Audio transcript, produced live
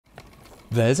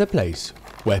There's a place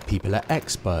where people are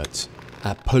experts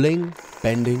at pulling,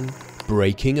 bending,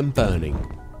 breaking and burning.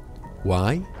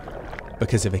 Why?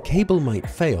 Because if a cable might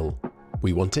fail,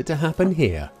 we want it to happen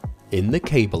here, in the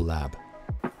Cable Lab.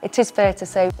 It is fair to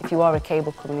say if you are a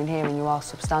cable coming in here and you are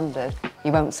substandard,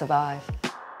 you won't survive.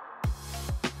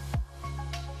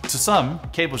 To some,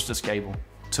 cable's just cable.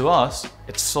 To us,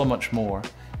 it's so much more.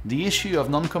 The issue of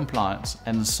non-compliance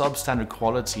and substandard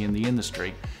quality in the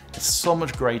industry is so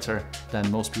much greater than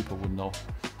most people would know.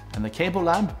 And the Cable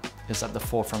Lab is at the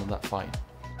forefront of that fight.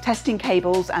 Testing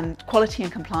cables and quality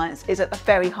and compliance is at the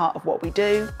very heart of what we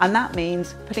do, and that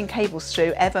means putting cables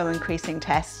through ever-increasing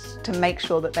tests to make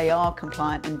sure that they are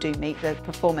compliant and do meet the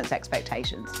performance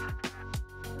expectations.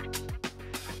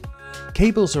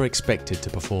 Cables are expected to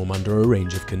perform under a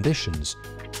range of conditions,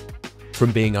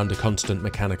 from being under constant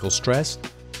mechanical stress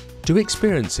to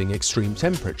experiencing extreme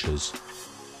temperatures.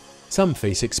 Some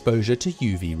face exposure to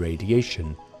UV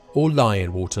radiation or lie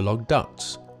in waterlogged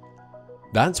ducts.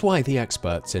 That's why the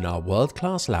experts in our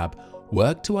world-class lab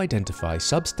work to identify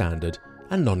substandard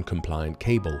and non-compliant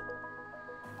cable.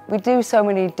 We do so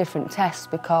many different tests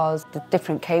because the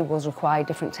different cables require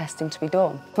different testing to be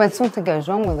done. When something goes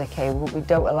wrong with a cable, we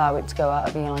don't allow it to go out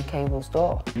of Eon Cable's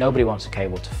door. Nobody wants a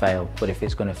cable to fail, but if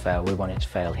it's going to fail, we want it to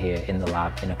fail here in the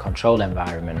lab in a controlled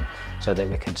environment so that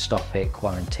we can stop it,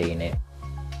 quarantine it.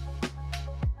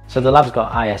 So the lab's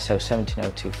got ISO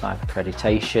 17025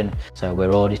 accreditation, so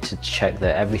we're audited to check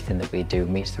that everything that we do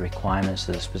meets the requirements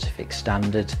of the specific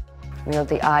standard. We have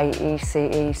the IECE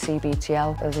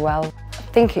CBTL as well. I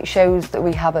think it shows that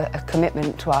we have a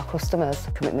commitment to our customers,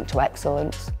 a commitment to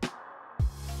excellence.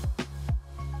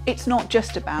 It's not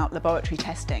just about laboratory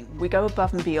testing. We go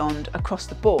above and beyond across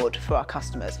the board for our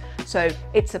customers. So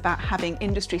it's about having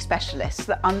industry specialists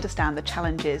that understand the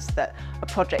challenges that a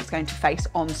project's going to face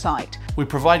on site. We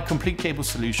provide complete cable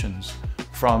solutions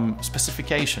from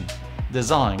specification,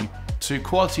 design to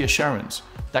quality assurance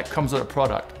that comes with a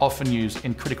product often used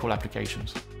in critical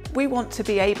applications. We want to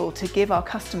be able to give our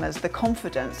customers the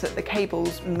confidence that the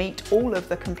cables meet all of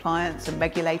the compliance and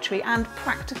regulatory and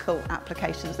practical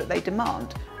applications that they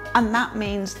demand. And that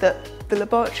means that the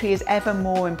laboratory is ever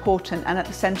more important and at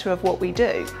the centre of what we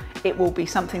do. It will be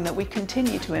something that we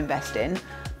continue to invest in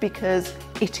because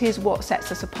it is what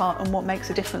sets us apart and what makes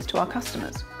a difference to our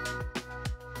customers.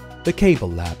 The Cable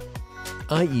Lab,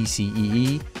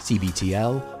 IECE,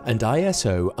 CBTL and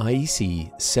ISO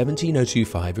IEC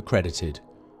 17025 accredited.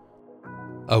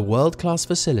 A world-class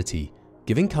facility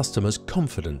giving customers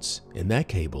confidence in their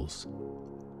cables.